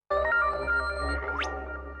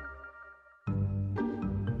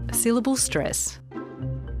Syllable stress.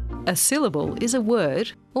 A syllable is a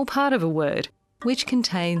word, or part of a word, which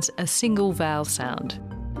contains a single vowel sound.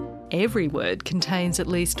 Every word contains at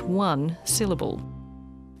least one syllable.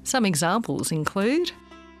 Some examples include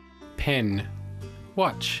pen,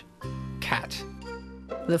 watch, cat.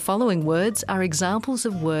 the following words are examples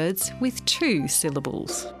of words with two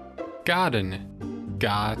syllables. Garden,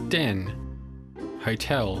 garden.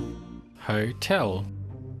 Hotel, hotel.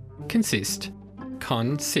 Consist,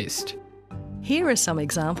 consist. Here are some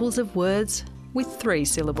examples of words with three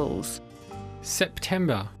syllables.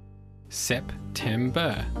 September,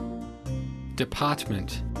 September.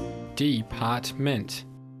 Department, department.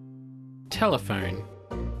 Telephone,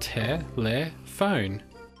 telephone.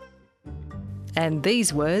 And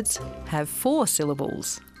these words have four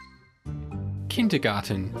syllables.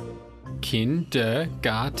 Kindergarten,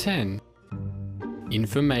 kindergarten.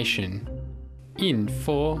 Information,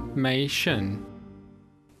 information.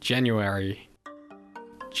 January,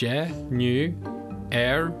 January.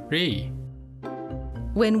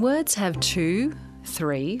 When words have two,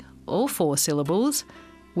 three, or four syllables,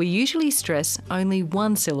 we usually stress only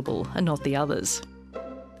one syllable and not the others.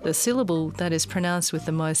 The syllable that is pronounced with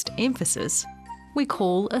the most emphasis we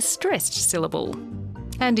call a stressed syllable.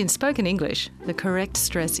 And in spoken English, the correct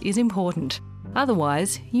stress is important.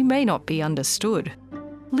 Otherwise, you may not be understood.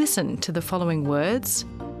 Listen to the following words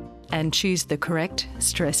and choose the correct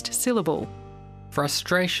stressed syllable.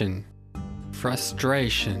 Frustration,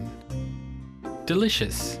 frustration.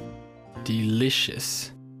 Delicious,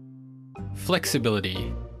 delicious.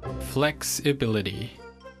 Flexibility, flexibility.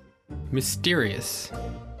 Mysterious,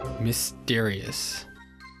 mysterious.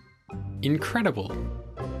 Incredible,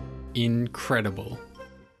 incredible.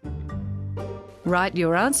 Write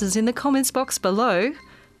your answers in the comments box below,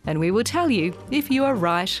 and we will tell you if you are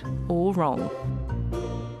right or wrong.